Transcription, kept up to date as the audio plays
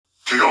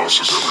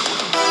Chaos is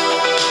everywhere.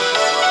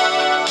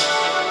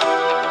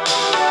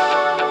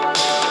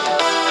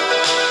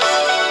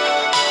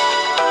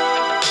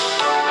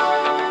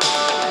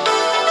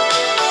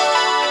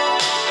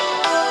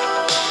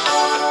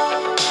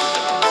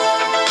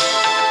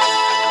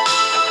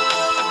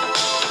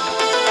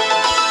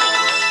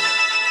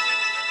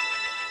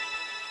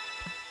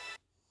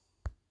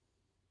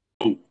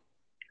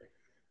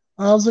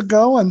 How's it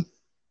going?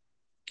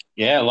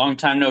 Yeah, long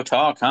time no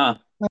talk, huh?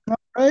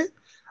 Right?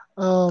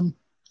 Um,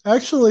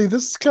 Actually,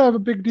 this is kind of a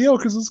big deal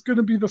because it's going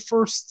to be the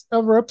first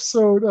ever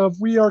episode of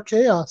We Are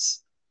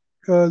Chaos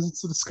because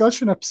it's a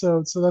discussion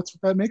episode, so that's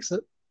what that makes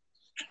it.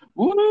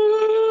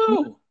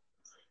 Woo!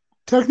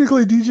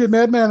 Technically, DJ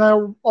Madman and I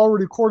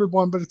already recorded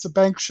one, but it's a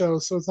bank show,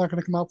 so it's not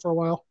going to come out for a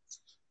while.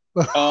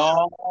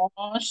 Oh,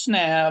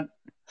 snap.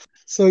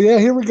 So yeah,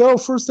 here we go.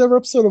 First ever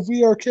episode of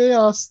We Are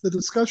Chaos, the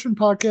discussion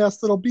podcast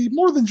that'll be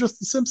more than just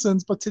The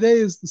Simpsons, but today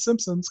is The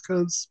Simpsons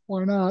because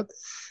why not?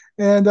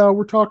 And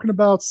we're talking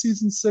about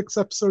season 6,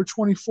 episode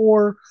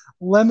 24,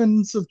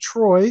 Lemons of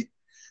Troy.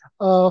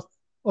 Uh,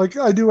 like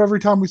I do every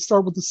time we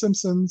start with The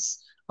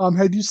Simpsons.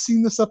 Had you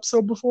seen this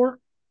episode before?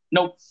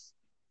 Nope.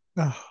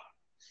 Oh,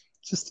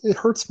 just it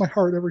hurts my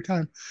heart every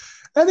time.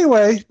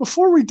 Anyway,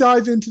 before we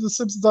dive into The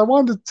Simpsons, I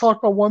wanted to talk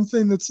about one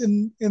thing that's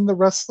in the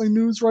wrestling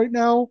news right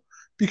now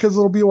because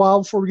it'll be a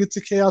while before we get to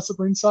Chaos at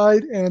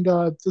Ringside, and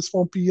this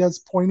won't be as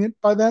poignant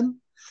by then.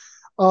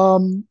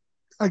 Um,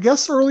 I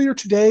guess earlier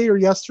today or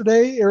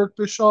yesterday, Eric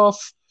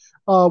Bischoff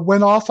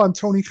went off on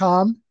Tony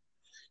Khan.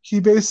 He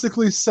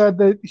basically said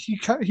that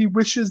he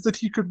wishes that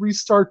he could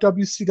restart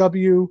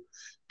WCW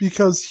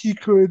because he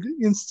could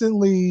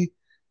instantly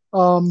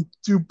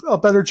do a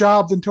better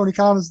job than Tony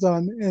Khan has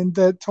done, and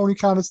that Tony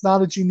Khan is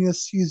not a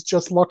genius; he's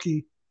just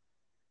lucky.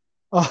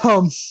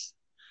 Um,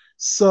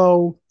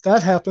 so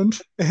that happened,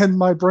 and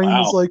my brain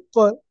was Wow. like,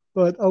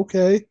 but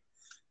okay.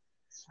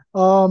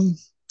 Um,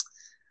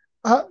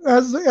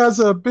 as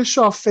a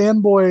Bischoff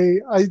fanboy,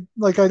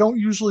 I don't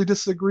usually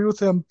disagree with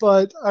him,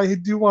 but I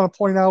do want to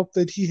point out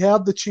that he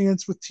had the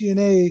chance with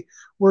TNA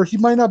where he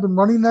might not have been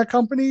running that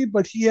company,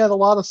 but he had a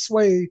lot of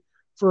sway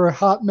for a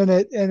hot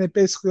minute, and it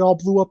basically all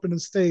blew up in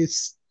his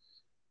face.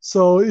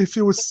 So if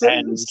it was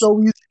And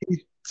so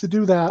easy to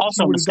do that, he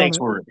also, would have done mistakes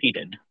it. were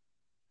repeated.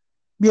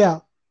 Yeah,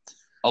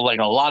 Like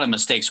a lot of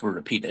mistakes were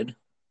repeated.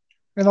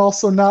 and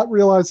also not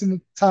realizing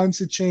that times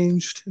had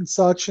changed and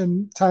such,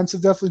 and times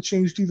have definitely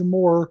changed even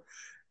more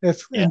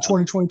if Yeah. in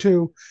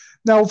 2022.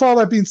 Now, with all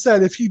that being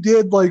said, if he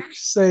did like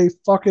say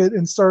fuck it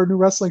and start a new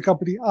wrestling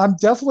company, I'm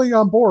definitely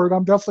on board.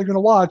 I'm definitely going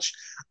to watch.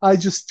 I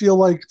just feel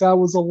like that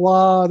was a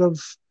lot of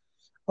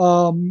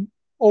um,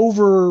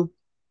 over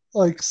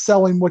like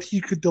selling what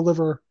he could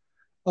deliver,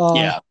 uh,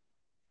 Yeah.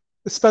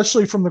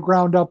 especially from the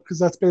ground up, because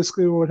that's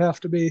basically what it would have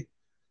to be.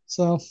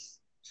 So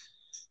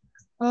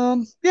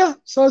yeah,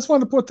 so I just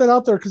wanted to put that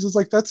out there because it's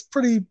like that's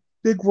pretty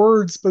big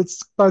words, but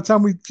it's, by the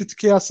time we get to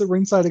Chaos at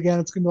Ringside again,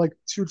 it's gonna be like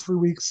 2 or 3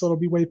 weeks, so it'll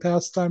be way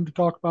past time to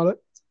talk about it.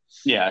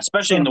 Yeah,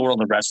 especially in So the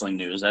world of wrestling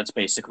news. That's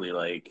basically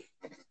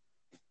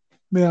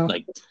yeah,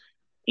 like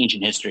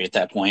ancient history at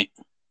that point.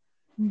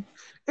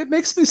 it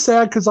makes me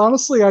sad because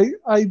honestly,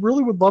 I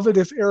really would love it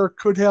if Eric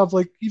could have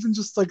like even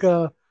just like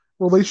a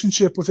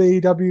relationship with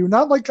AEW.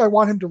 Not like I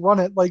want him to run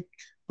it, like,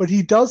 but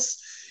he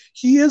does.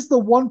 He is the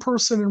one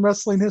person in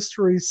wrestling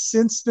history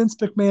since Vince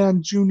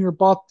McMahon Jr.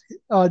 bought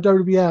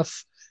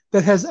WWF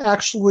that has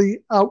actually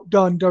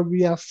outdone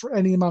WWF for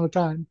any amount of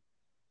time,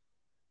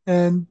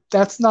 and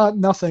that's not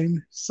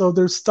nothing. So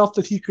there's stuff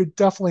that he could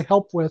definitely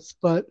help with,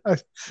 but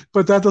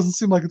that doesn't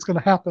seem like it's going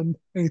to happen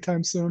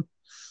anytime soon.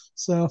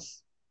 So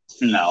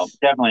No,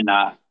 definitely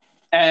not.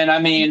 And I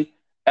mean,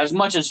 as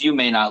much as you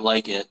may not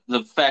like it,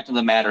 the fact of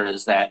the matter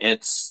is that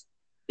it's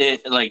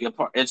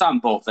on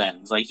both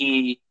ends. Like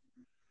he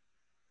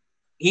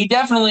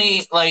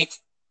definitely like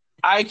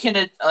I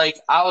can like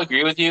I'll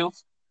agree with you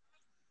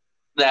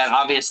that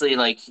obviously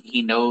like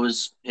he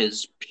knows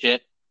his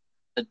shit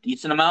a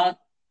decent amount,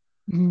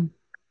 mm,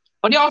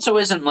 but he also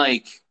isn't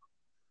like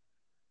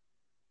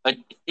a,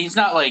 he's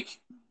not like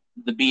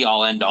the be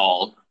all end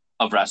all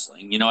of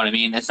wrestling. You know what I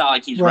mean? It's not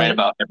like he's right right.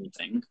 about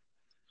everything.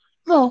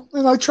 No,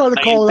 and I try to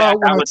Like in call it fact,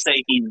 out when I I would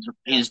say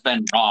he's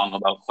been wrong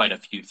about quite a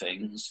few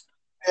things,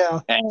 yeah.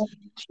 and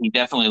he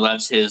definitely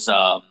lets his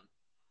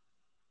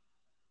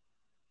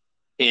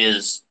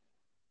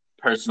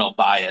personal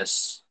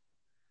bias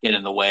get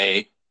in the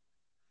way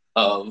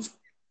of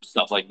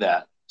stuff like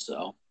that.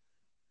 So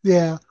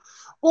Yeah.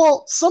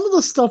 Well, some of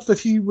the stuff that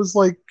he was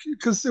like,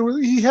 because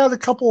he had a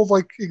couple of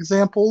like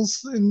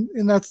examples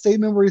in that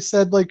statement where he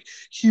said like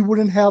he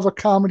wouldn't have a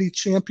comedy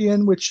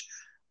champion, which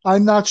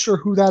I'm not sure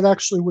who that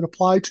actually would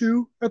apply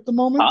to at the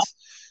huh? moment.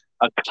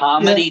 A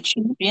Yeah, comedy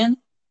champion?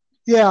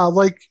 yeah,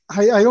 like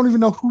I don't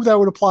even know who that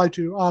would apply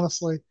to,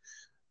 honestly.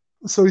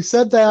 So he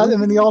said that,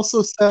 and then he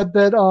also said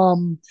that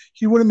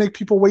he wouldn't make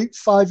people wait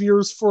 5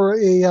 years for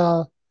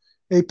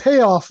a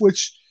payoff,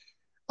 which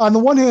on the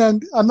one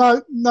hand, I'm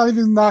not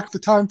even knock the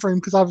time frame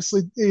because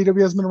obviously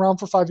AEW has been around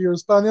for 5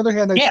 years. But on the other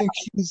hand, I Yeah, think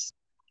he's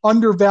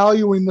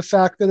undervaluing the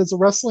fact that as a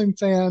wrestling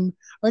fan,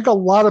 I think a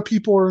lot of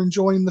people are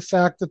enjoying the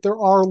fact that there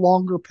are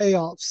longer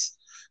payoffs.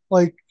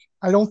 Like,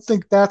 I don't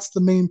think that's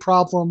the main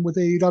problem with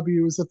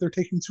AEW is that they're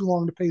taking too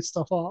long to pay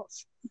stuff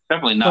off.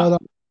 Definitely But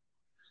not.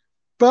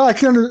 I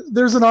can.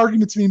 There's an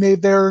argument to be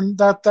made there, and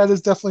that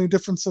is definitely a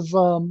difference of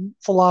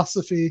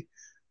philosophy.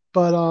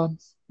 But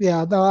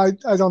yeah, no, I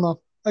don't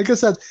know. Like I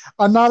said,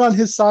 I'm not on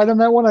his side on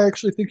that one. I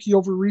actually think he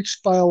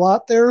overreached by a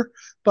lot there,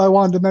 but I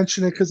wanted to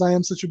mention it because I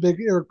am such a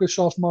big Eric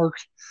Bischoff mark,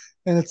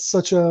 and it's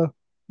such a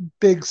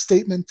big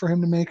statement for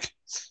him to make.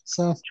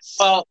 So,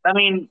 Well, I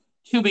mean,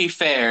 to be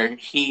fair,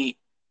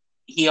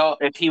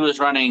 if he was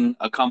running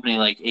a company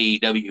like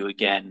AEW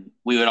again,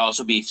 we would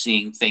also be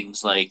seeing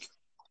things like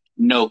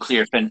no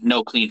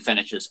clean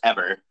finishes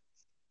ever,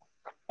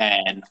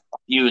 and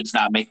feuds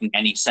not making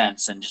any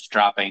sense and just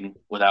dropping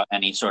without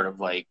any sort of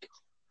like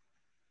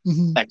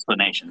mhm.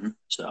 explanation.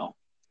 So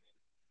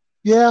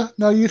Yeah,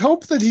 now you'd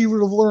hope that he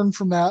would have learned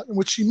from that,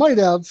 which he might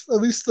have,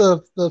 at least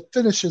the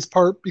finishes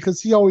part,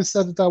 because he always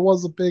said that that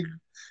was a big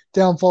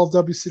downfall of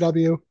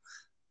WCW.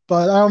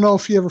 But I don't know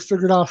if he ever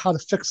figured out how to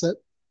fix it.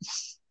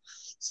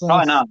 So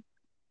probably not.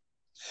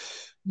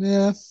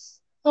 yeah.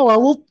 Oh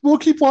well, we'll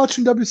keep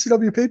watching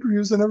WCW pay per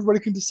views, and everybody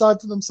can decide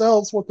for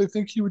themselves what they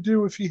think he would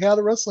do if he had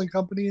a wrestling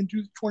company in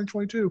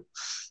 2022.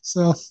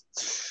 So,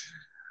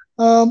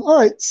 all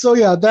right. So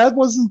yeah, that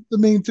wasn't the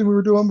main thing we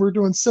were doing. We were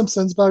doing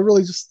Simpsons, but I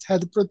really just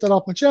had to put that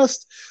off my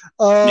chest.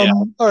 Yeah.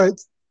 All right.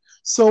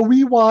 So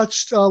we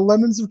watched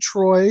Lemons of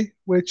Troy,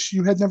 which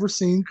you had never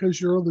seen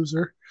because you're a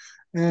loser,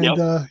 and Yep.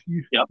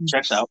 you, Yep. you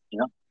Checks out.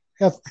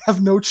 Yeah.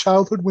 have no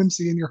childhood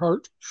whimsy in your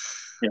heart.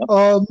 Yep.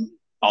 Um,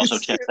 Also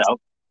it's checks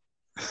out.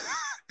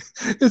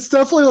 it's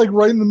definitely like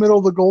right in the middle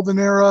of the golden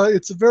era.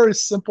 It's a very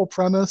simple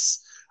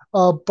premise.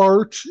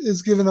 Bart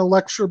is given a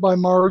lecture by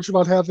Marge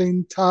about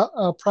having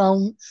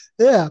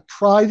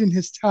pride in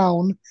his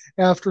town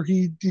after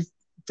he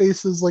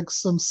faces like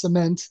some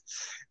cement,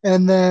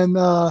 and then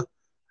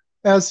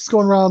as he's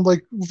going around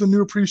like with a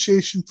new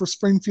appreciation for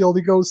Springfield,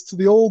 he goes to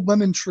the old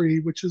lemon tree,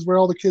 which is where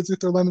all the kids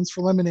get their lemons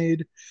for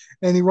lemonade,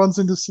 and he runs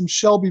into some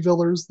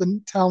Shelbyvillers, the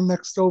town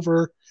next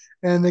over,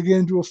 and they get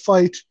into a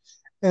fight,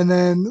 and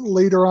then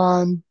later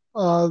on,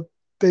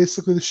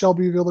 basically the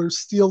Shelbyvillers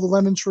steal the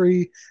lemon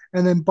tree,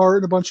 and then Bart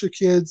and a bunch of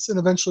kids, and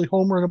eventually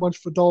Homer and a bunch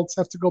of adults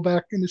have to go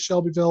back into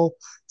Shelbyville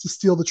to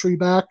steal the tree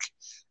back,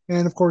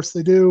 and of course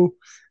they do,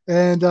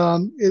 and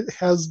it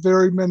has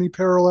very many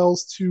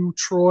parallels to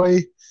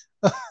Troy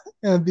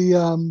and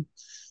the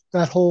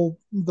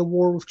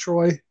war with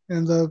Troy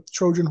and the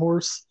Trojan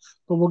horse,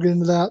 but we'll get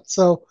into that.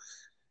 So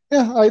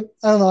yeah, I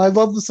don't know. I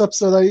love this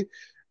episode.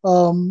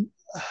 Um,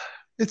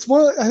 I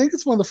think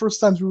it's one of the first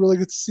times we really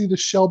get to see the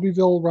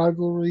Shelbyville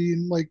rivalry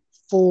in like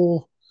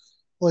full,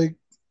 like,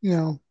 you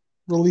know,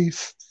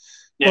 relief.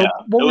 Yeah.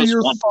 But what It were was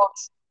your fun.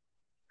 thoughts?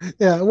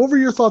 Yeah, what were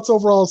your thoughts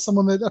overall as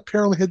someone that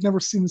apparently had never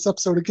seen this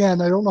episode again?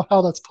 I don't know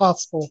how that's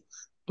possible,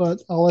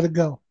 but I'll let it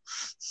go.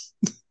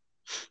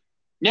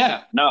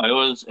 Yeah. No, it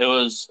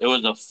was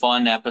a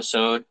fun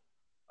episode.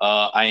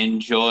 I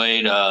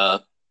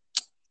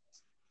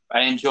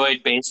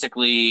enjoyed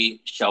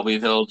basically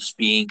Shelbyville just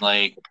being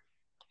like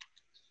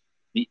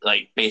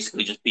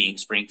basically just being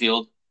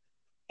Springfield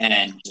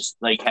and just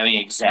like having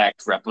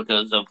exact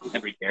replicas of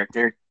every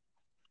character.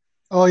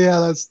 Oh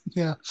yeah,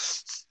 yeah.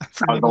 I That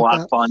forgot was a about lot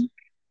of that. fun.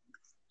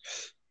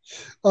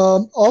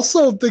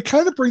 Also, they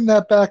kind of bring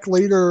that back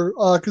later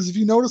because if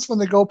you notice when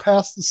they go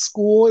past the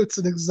school, it's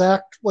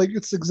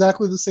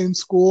exactly the same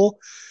school.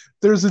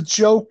 There's a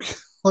joke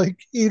like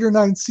 8 or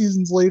 9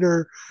 seasons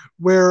later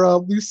where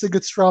Lisa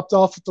gets dropped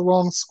off at the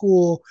wrong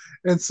school,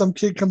 and some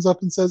kid comes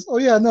up and says, "Oh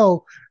yeah,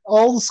 no,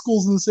 all the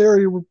schools in this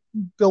area were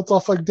built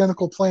off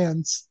identical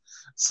plans."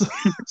 So,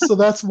 so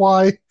that's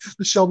why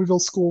the Shelbyville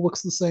school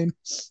looks the same.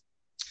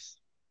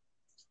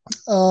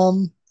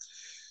 Um,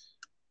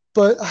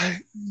 but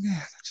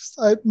man,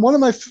 one of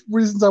my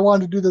reasons I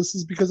wanted to do this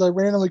is because I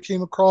randomly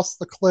came across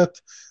the clip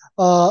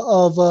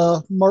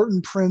of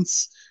Martin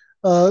Prince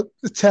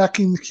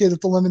attacking the kid at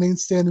the lemonade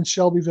stand in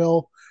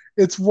Shelbyville.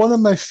 It's one of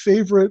my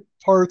favorite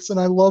parts, and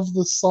I love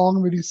the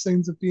song that he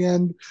sings at the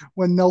end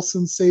when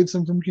Nelson saves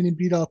him from getting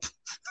beat up.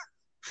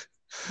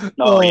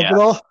 Oh Uh, yeah. but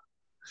all,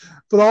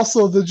 but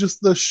also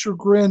the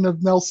chagrin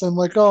of Nelson,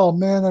 like, oh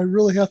man, I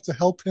really have to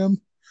help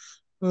him.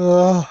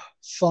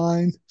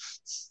 Fine.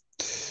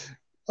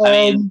 I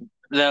mean Um,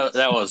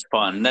 that was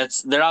fun.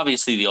 They're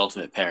obviously the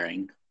ultimate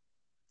pairing.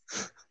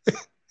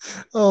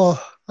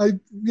 Oh,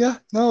 yeah,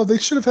 no, they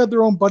should have had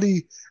their own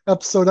buddy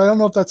episode. I don't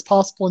know if that's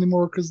possible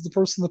anymore because the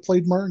person that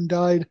played Martin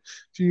died a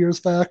few years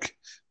back.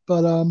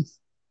 But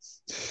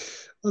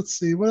let's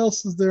see, what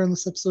else is there in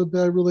this episode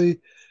that I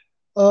really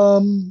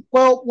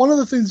well, one of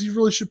the things you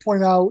really should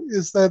point out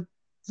is that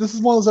this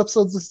is one of those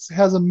episodes that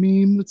has a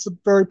meme that's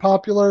very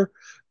popular.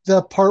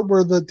 That part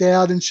where the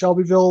dad in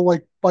Shelbyville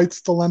like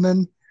bites the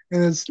lemon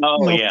and his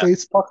Oh yeah.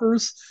 face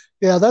puckers.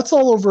 Yeah, that's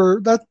all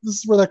over. This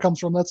is where that comes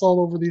from. That's all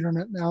over the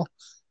internet now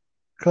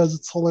because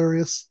it's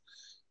hilarious.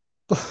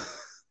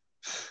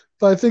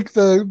 But I think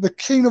the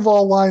king of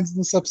all lines in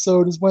this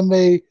episode is when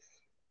they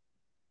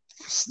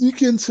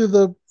sneak into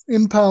the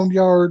impound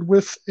yard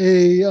with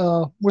the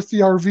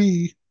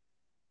RV,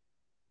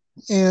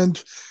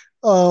 and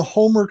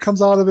Homer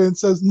comes out of it and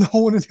says, "No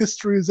one in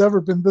history has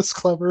ever been this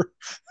clever."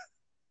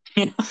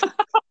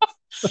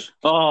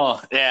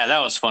 Oh, yeah, that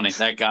was funny.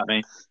 That got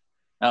me.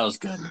 That was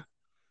good.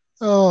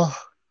 Oh,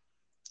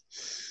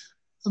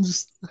 I'm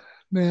just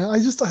man,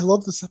 I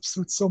love this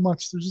episode so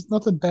much. There's just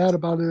nothing bad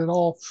about it at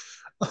all.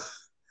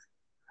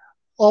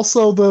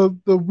 Also, the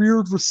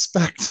weird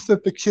respect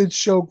that the kids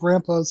show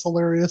Grandpa is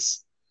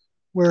hilarious.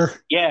 Where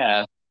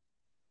Yeah.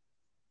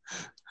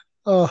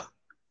 uh,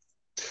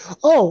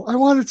 oh, I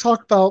want to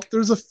talk about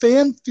there's a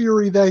fan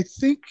theory that I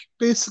think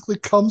basically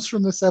comes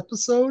from this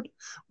episode,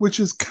 which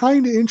is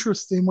kind of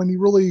interesting when you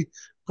really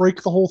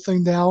break the whole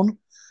thing down.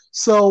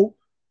 So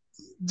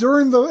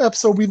during the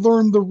episode, we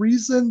learned the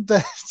reason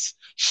that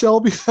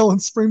Shelbyville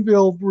and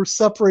Springfield were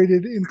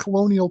separated in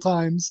colonial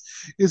times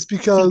is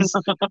because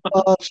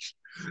uh,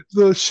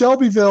 the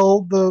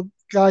Shelbyville, the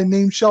guy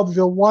named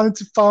Shelbyville, wanted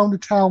to found a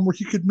town where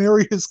he could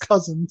marry his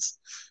cousins.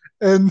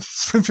 And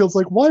Springfield's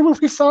like, why would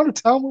we found a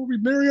town where we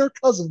marry our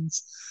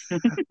cousins?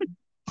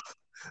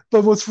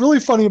 But what's really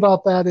funny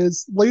about that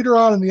is later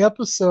on in the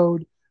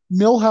episode,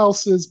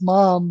 Millhouse's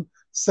mom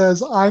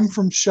says, I'm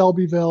from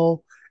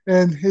Shelbyville.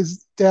 And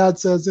his dad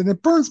says, and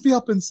it burns me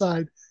up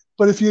inside.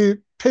 But if you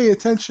pay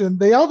attention,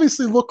 they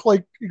obviously look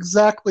like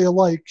exactly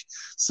alike.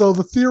 So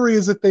the theory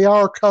is that they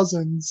are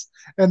cousins.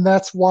 And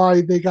that's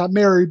why they got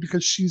married,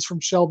 because she's from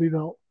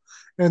Shelbyville.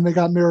 And they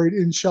got married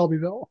in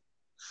Shelbyville.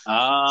 So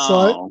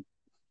Oh.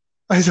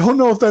 I don't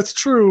know if that's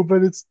true,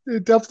 but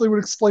it definitely would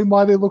explain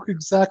why they look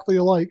exactly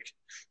alike.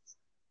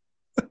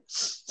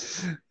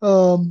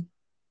 Um,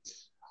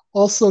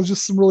 Also,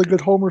 just some really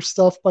good Homer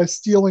stuff by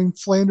stealing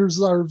Flanders'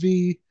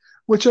 RV,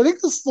 which I think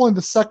this is only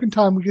the second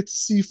time we get to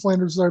see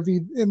Flanders'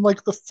 RV. In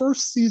like the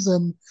first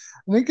season,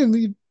 I think in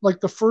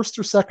the first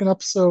or second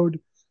episode,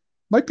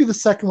 might be the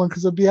second one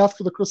because it'd be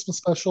after the Christmas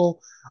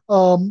special.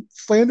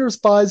 Flanders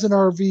buys an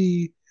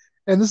RV,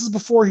 and this is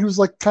before he was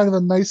like kind of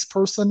a nice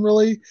person,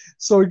 really.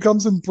 So he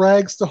comes and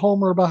brags to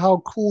Homer about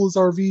how cool his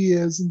RV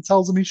is, and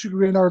tells him he should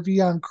get an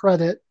RV on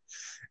credit.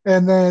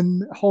 And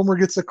then Homer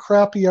gets a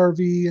crappy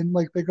RV, and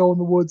like they go in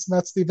the woods, and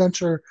that's the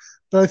adventure.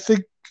 But I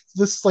think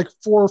this is like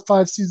 4 or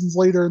 5 seasons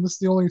later, and this is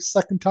the only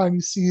second time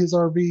you see his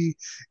RV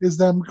is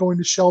them going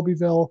to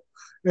Shelbyville,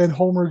 and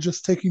Homer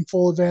just taking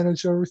full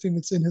advantage of everything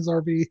that's in his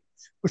RV,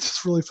 which is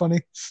really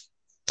funny.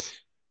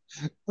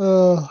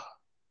 Uh,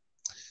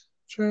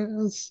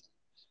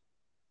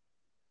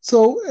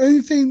 so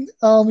anything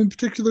in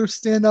particular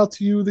stand out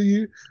to you that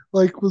you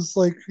like was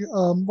like,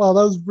 wow,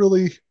 that was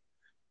really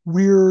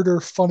weird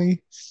or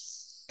funny?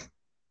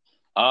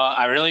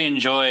 I really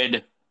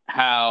enjoyed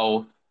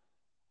how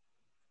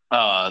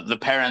the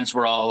parents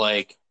were all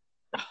like,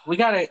 we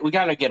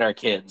gotta get our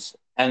kids.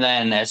 And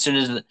then as soon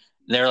as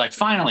they're like,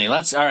 finally,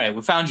 all right,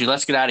 we found you,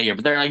 let's get out of here.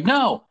 But they're like,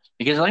 no,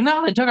 because they're like,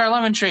 no, they took our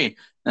lemon tree.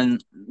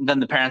 And then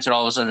the parents are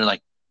all of a sudden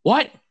like,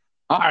 what?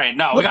 All right,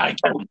 no, we gotta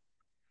get them.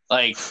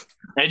 Like,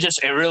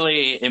 it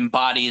really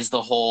embodies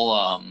the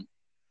whole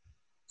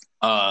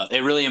it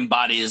really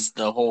embodies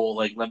the whole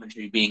like lemon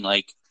tree being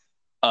like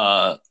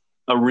uh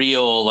a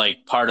real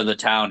like part of the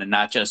town, and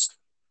not just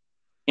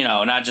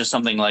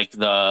something like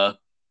the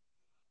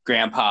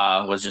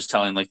grandpa was just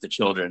telling like the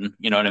children.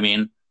 You know what I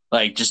mean?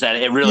 Like, just that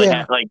it really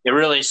Yeah, like it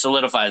really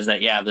solidifies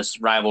that, yeah,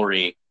 this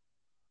rivalry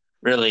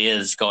really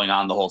is going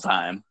on the whole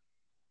time.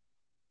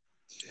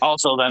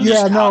 Also, them yeah,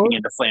 just hopping no,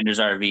 into Flanders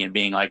RV and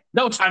being like,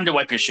 no time to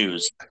wipe your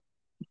shoes.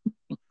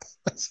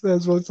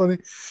 that's really funny.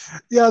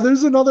 Yeah,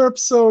 there's another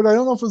episode. I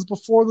don't know if it was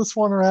before this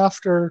one or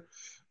after,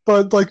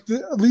 but like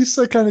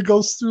Lisa kind of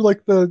goes through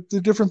like the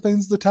different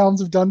things the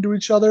towns have done to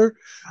each other.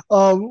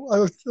 Let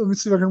me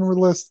see if I can remember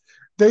the list.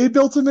 They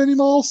built a mini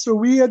mall, so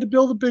we had to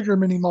build a bigger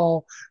mini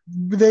mall.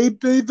 They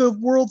made the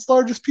world's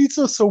largest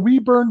pizza, so we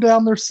burned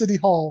down their city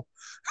hall.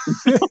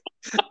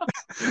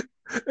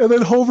 And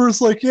then Homer's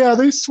like, "Yeah,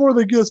 they swore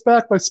they'd get us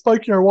back by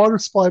spiking our water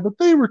supply, but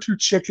they were too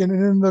chicken."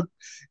 And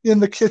in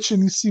the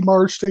kitchen, you see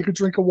Marge take a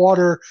drink of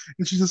water,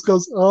 and she just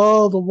goes,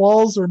 "Oh, the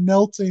walls are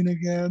melting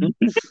again."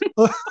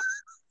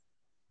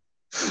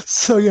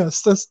 So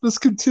yes, this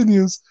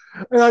continues,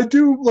 and I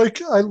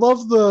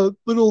love the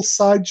little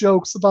side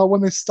jokes about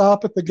when they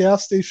stop at the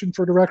gas station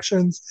for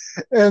directions,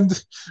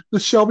 and the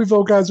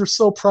Shelbyville guys are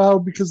so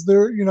proud because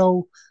their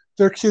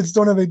kids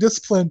don't have any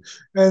discipline,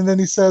 and then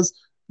he says,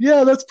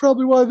 "Yeah, that's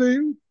probably why they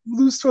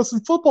lose to us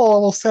in football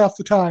almost half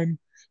the time,"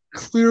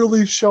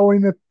 clearly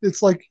showing that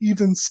it's like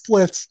even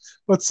split,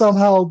 but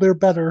somehow they're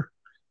better.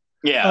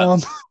 Yeah.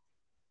 Um,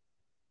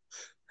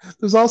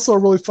 there's also a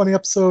really funny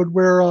episode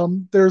where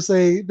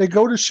they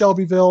go to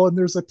Shelbyville, and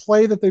there's a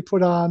play that they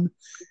put on,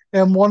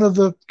 and one of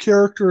the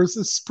characters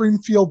is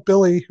Springfield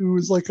Billy, who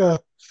is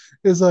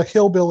a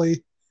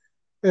hillbilly.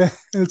 And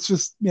it's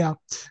just, yeah,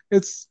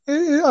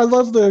 I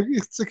love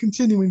it's a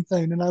continuing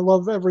thing, and I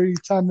love every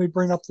time they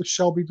bring up the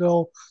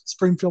Shelbyville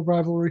Springfield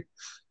rivalry.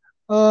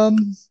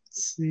 Let's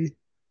see.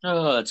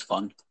 Oh, that's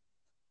fun.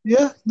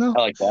 Yeah, no,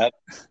 I like that.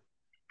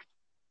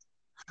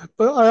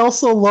 but I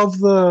also love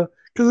the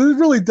because it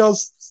really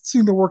does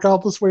seem to work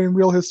out this way in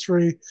real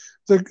history.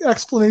 The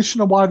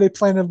explanation of why they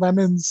planted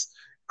lemons,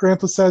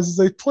 Grandpa says, is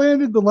they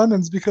planted the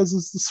lemons because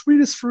it's the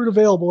sweetest fruit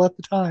available at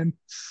the time.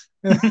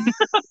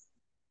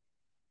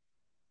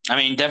 I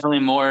mean, definitely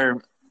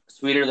more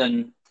sweeter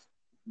than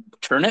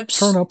turnips.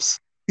 Turnips.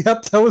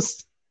 Yep, that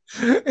was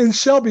in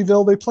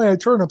Shelbyville. They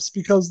planted turnips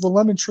because the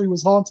lemon tree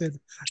was haunted.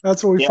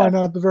 That's what we Yeah. find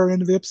out at the very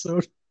end of the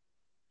episode.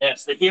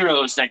 Yes, the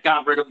heroes that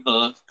got rid of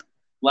the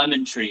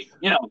lemon tree,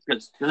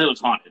 because it was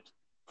haunted.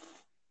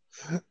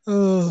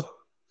 Uh,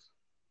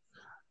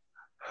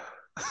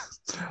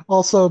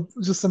 Also,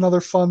 just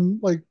another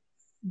fun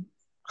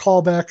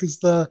callback is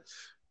the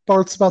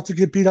Bart's about to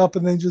get beat up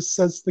and then just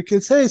says to the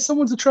kids, "Hey,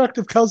 someone's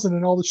attractive cousin,"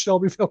 and all the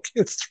Shelbyville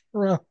kids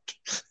turn around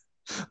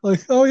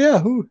like, "Oh yeah,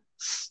 who?"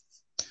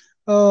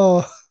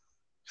 Oh,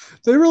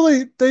 they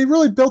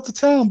really built the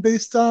town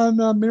based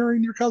on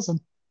marrying your cousin.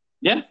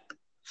 Yeah.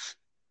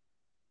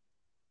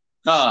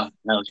 Oh,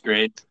 that was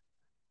great.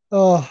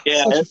 Oh,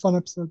 Yeah, such a fun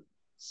episode.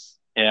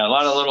 yeah, a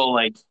lot of little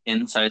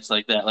insights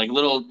like that, like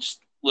little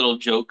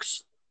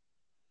jokes.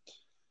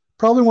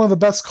 Probably one of the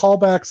best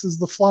callbacks is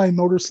the flying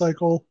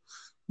motorcycle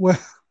when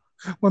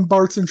when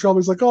Bart's in trouble.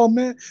 He's like, "Oh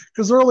man,"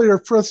 because earlier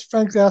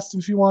Frank asked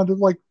him if he wanted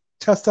to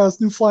test out his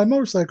new flying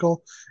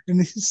motorcycle, and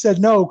he said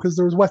no because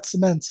there was wet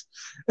cement.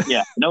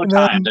 Yeah, no And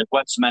time. then That's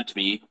what's meant to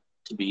be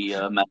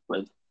messed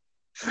with.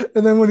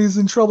 and then when he's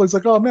in trouble, he's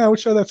like, "Oh man, I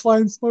wish I had that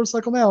flying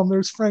motorcycle now." And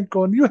there's Frank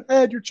going, "You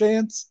had your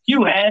chance."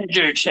 You had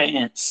your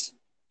chance.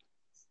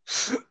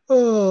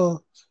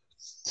 Oh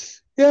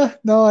yeah,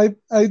 no,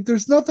 I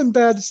there's nothing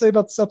bad to say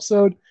about this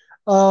episode.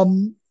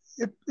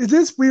 It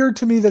is weird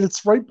to me that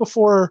it's right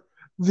before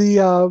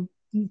the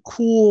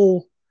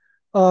cool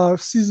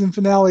season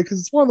finale because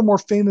it's one of the more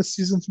famous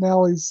season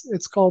finales.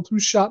 It's called "Who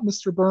Shot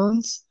Mr.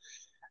 Burns."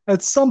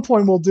 At some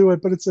point we'll do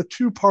it, but it's a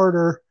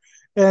two-parter,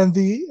 and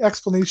the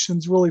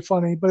explanation's really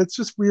funny. But it's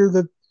just weird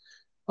that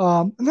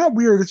not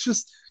weird. It's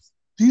just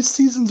these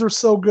seasons are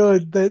so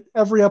good that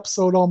every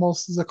episode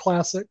almost is a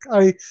classic.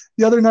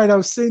 The other night I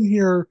was sitting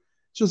here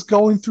just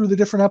going through the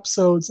different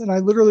episodes, and I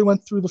literally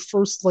went through the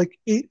first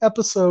 8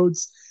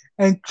 episodes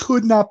and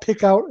could not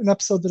pick out an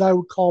episode that I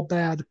would call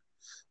bad.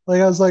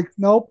 I was like,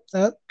 nope,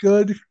 that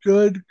good,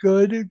 good,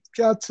 good. It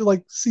got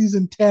to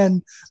season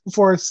 10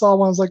 before I saw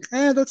one. I was like,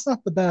 that's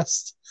not the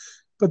best.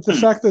 But the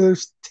fact that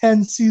there's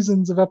 10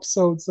 seasons of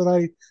episodes that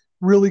I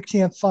really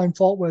can't find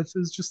fault with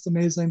is just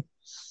amazing.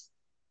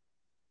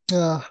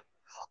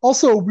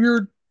 Also, a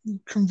weird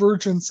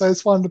convergence. I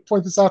just wanted to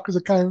point this out because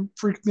it kind of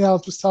freaked me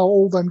out just how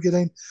old I'm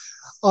getting.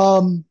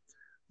 Um,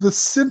 the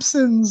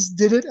Simpsons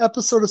Did It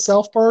episode of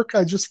South Park.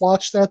 I just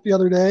watched that the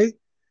other day.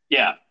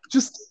 Yeah.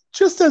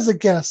 Just as a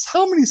guess,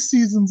 how many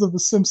seasons of The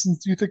Simpsons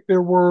do you think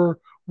there were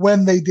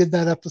when they did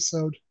that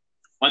episode?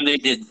 When they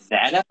did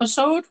that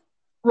episode?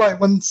 Right,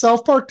 when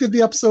South Park did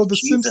the episode, The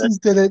Jesus. Simpsons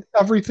did it,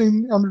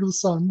 everything under the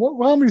sun.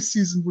 How many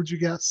seasons would you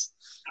guess?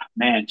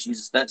 Man,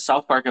 Jesus, that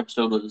South Park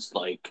episode was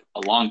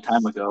a long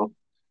time ago.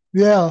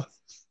 Yeah.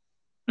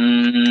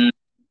 Maybe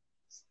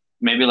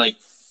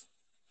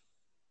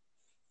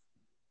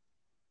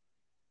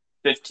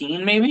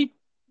 15, maybe?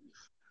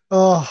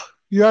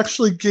 You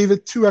actually gave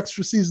it 2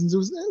 extra seasons. It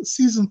was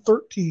season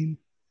 13.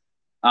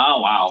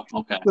 Oh, wow.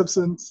 Okay.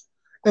 Simpsons.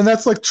 And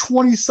that's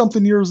 20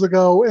 something years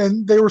ago.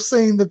 And they were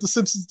saying that The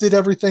Simpsons did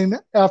everything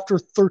after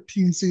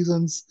 13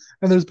 seasons,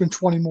 and there's been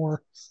 20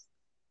 more.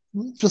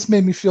 Just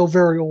made me feel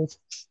very old.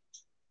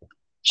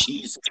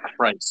 Jesus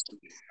Christ.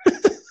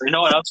 You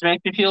know what else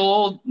makes me feel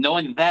old?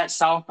 Knowing that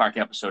South Park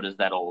episode is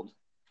that old.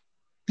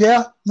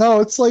 Yeah, no,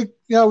 it's it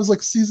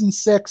was season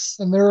 6,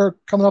 and they're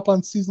coming up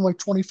on season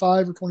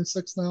 25 or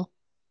 26 now.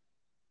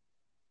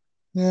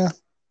 Yeah.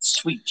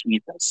 Sweet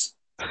Jesus.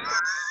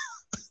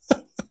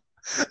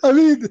 I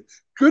mean,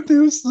 good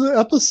news, the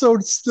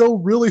episode's still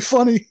really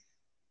funny.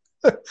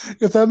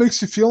 If that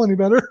makes you feel any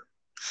better.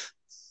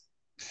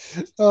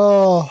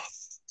 But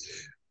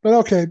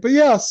okay. But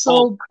yeah,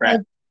 so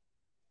crap.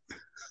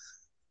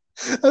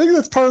 I think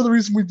that's part of the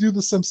reason we do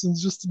The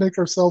Simpsons, just to make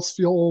ourselves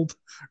feel old,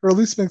 or at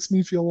least makes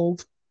me feel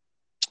old.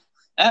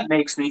 That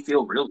makes me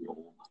feel really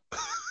old.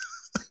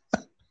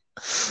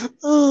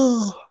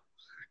 Oh,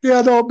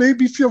 yeah, no, it made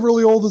me feel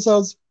really old as I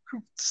was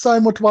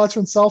deciding what to watch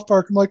on South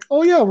Park. I'm like,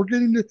 oh yeah, we're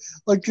getting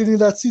to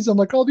that season. I'm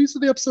like, oh, these are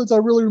the episodes I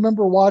really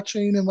remember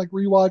watching and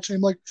rewatching.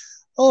 I'm like,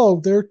 oh,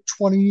 they're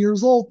 20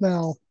 years old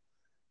now,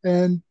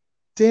 and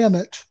damn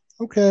it.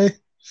 Okay.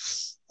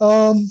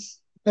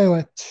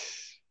 Anyway,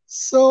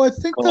 so I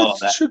think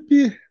that should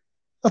be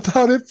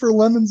about it for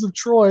Lemons of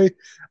Troy.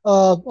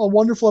 A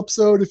wonderful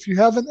episode. If you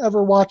haven't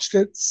ever watched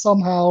it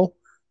somehow,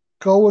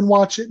 go and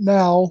watch it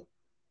now.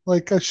 I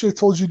should have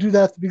told you to do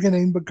that at the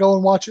beginning, but go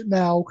and watch it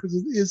now because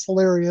it is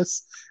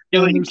hilarious.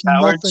 And there's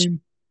nothing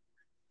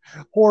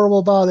horrible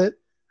about it.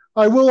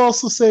 I will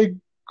also say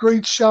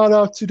great shout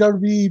out to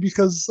WWE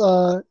because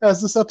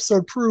as this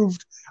episode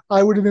proved,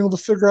 I would have been able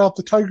to figure out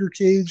the Tiger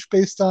Cage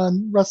based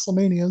on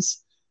WrestleManias,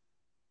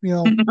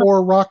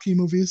 or Rocky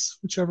movies,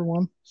 whichever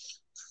one.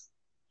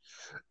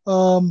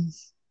 Yeah.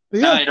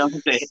 No, you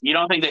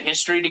don't think the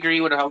history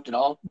degree would have helped at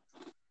all?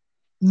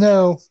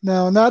 No,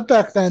 no, not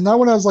back then. Not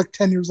when I was like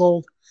 10 years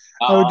old.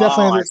 I would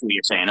definitely Oh, have I to. see what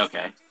you're saying.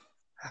 Okay.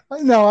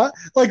 No,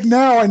 like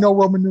now I know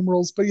Roman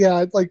numerals, but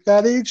yeah, like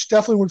that age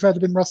definitely would have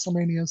had to been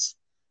WrestleManias.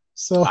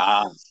 So,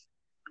 Ah,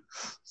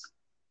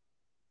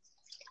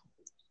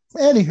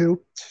 anywho,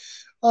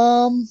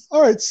 all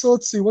right, so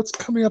let's see what's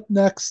coming up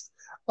next.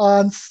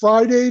 On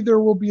Friday, there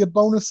will be a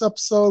bonus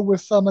episode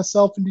with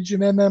myself and DJ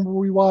Man Man where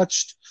we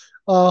watched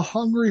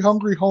Hungry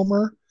Hungry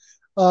Homer,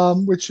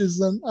 which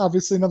is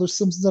obviously another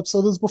Simpsons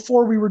episode. This is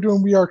before we were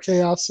doing We Are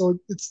Chaos, so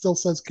it still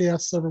says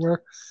Chaos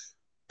everywhere.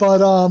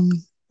 But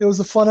it was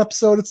a fun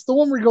episode. It's the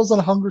one where he goes on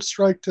a hunger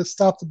strike to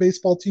stop the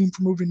baseball team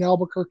from moving to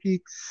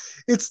Albuquerque.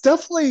 It's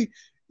definitely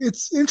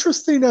it's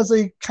interesting as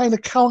a kind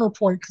of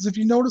counterpoint because if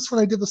you notice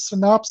when I did the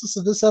synopsis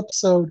of this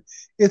episode,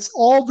 it's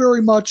all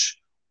very much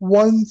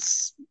one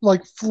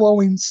like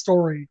flowing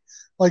story.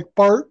 Like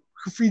Bart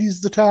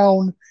graffitis the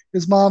town,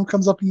 his mom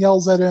comes up and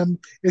yells at him.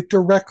 It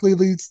directly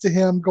leads to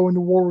him going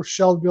to war with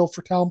Shelbyville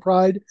for town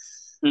pride.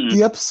 hmm.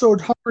 The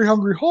episode Hungry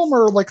Hungry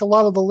Homer, like a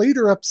lot of the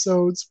later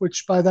episodes,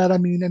 which by that I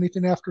mean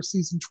anything after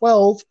season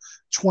 12,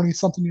 20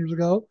 something years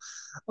ago,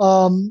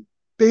 um,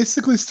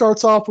 basically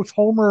starts off with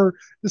Homer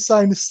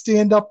deciding to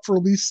stand up for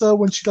Lisa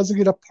when she doesn't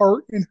get a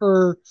part in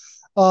her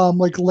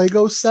like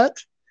Lego set.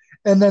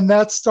 And then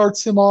that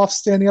starts him off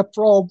standing up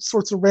for all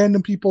sorts of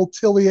random people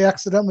till he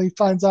accidentally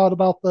finds out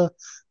about the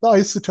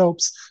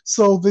isotopes.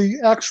 So the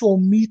actual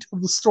meat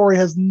of the story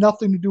has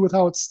nothing to do with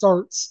how it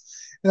starts.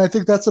 And I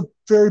think that's a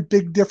very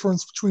big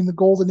difference between the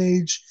golden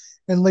age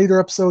and later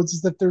episodes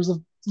is that there's a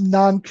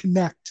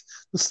non-connect.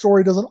 The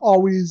story doesn't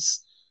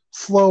always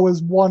flow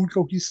as one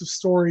cohesive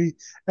story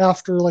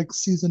after like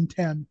season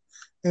 10.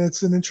 And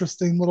it's an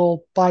interesting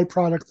little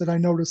byproduct that I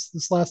noticed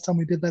this last time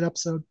we did that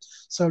episode.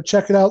 So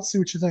check it out, see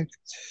what you think.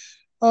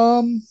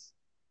 Um,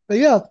 but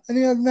yeah,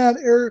 any other than that,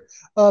 Eric,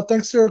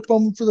 thanks to Eric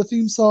Bowman for the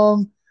theme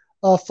song.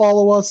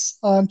 Follow us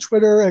on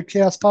Twitter at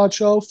Chaos Pod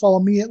Show. Follow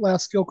me at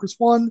Last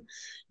Gilchrist1.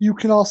 You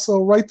can also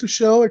write the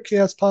show at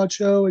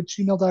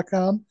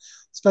chaospodshow@gmail.com,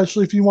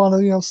 especially if you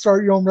want to,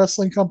 start your own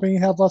wrestling company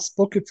and have us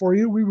book it for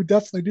you. We would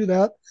definitely do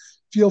that.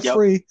 Feel Yep.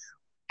 free.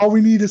 All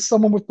we need is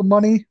someone with the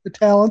money, the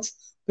talent,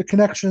 the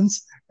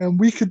connections, and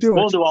we could do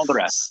We'll it. do all the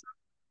rest.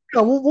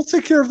 Yeah, we'll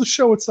take care of the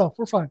show itself.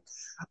 We're fine.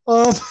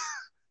 Um,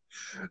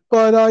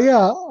 But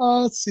yeah,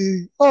 let's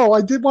see. Oh,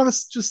 I did want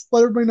to just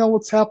let everybody know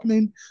what's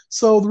happening.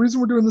 So the reason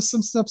we're doing the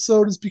Simpson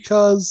episode is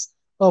because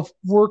of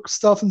work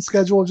stuff and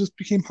schedule. It just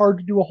became hard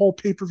to do a whole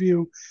pay per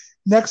view.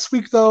 Next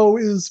week, though,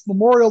 is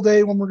Memorial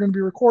Day when we're going to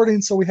be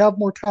recording, so we have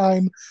more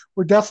time.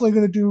 We're definitely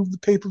going to do the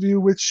pay per view,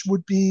 which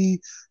would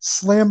be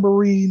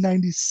Slamboree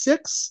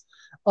 '96.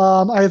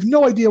 I have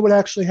no idea what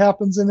actually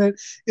happens in it.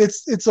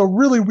 It's a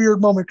really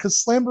weird moment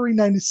because Slamboree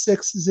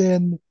 '96 is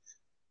in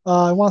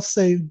I want to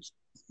say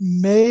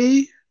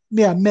May,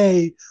 yeah,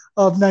 May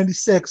of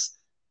 '96.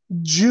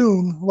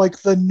 June,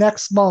 like the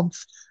next month,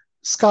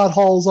 Scott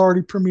Hall's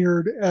already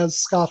premiered as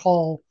Scott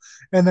Hall.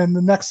 And then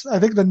I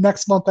think the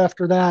next month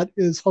after that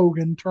is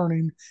Hogan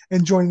turning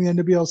and joining the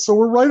NWO. So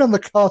we're right on the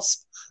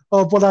cusp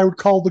of what I would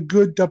call the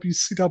good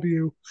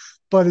WCW,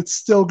 but it's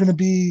still going to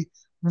be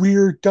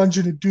weird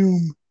Dungeon of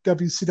Doom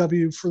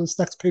WCW for this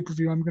next pay per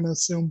view, I'm going to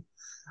assume.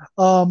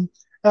 Um,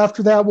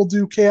 After that, we'll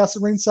do Chaos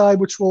at Ringside,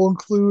 which will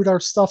include our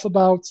stuff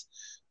about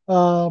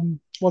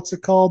what's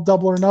it called,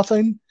 Double or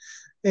Nothing,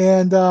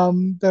 and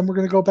then we're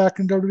going to go back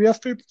in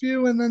WWF pay per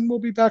view, and then we'll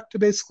be back to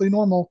basically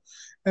normal.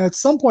 And at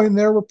some point in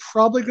there, we're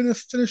probably going to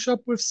finish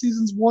up with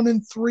seasons 1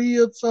 and 3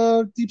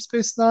 of Deep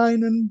Space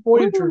Nine and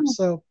Voyager. Woo!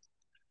 So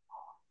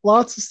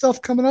lots of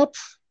stuff coming up.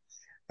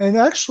 And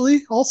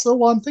actually, also,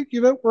 while I'm thinking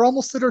of it, we're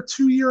almost at our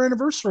 2 year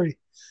anniversary.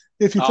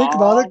 If you think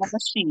about it, Oh,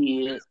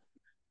 shit.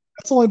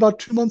 that's only about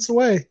 2 months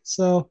away.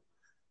 So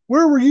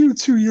where were you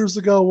 2 years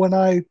ago when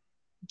I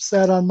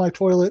sat on my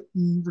toilet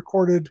and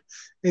recorded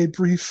a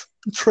brief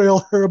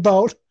trailer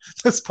about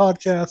this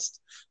podcast?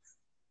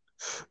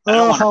 I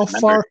don't Oh, want to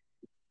remember.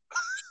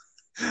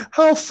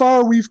 how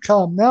far we've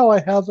come. Now I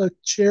have a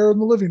chair in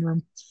the living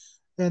room,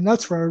 and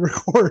that's where I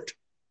record.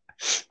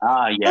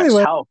 Ah, yes.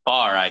 Anyway, How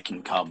far I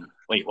can come.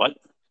 Wait, what?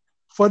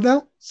 what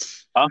now?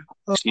 Huh?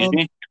 Excuse Um,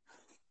 me?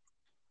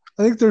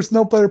 I think there's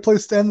no better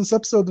place to end this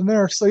episode than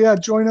there. So yeah,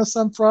 join us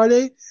on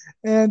Friday,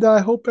 and I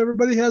hope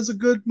everybody has a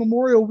good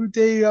Memorial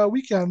Day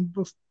weekend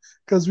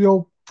because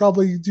we'll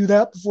probably do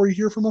that before you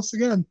hear from us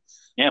again.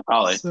 Yeah,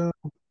 probably. So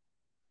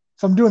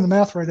if I'm doing the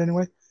math right,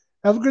 anyway.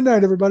 Have a good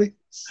night, everybody.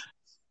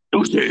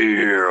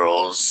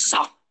 Deuces.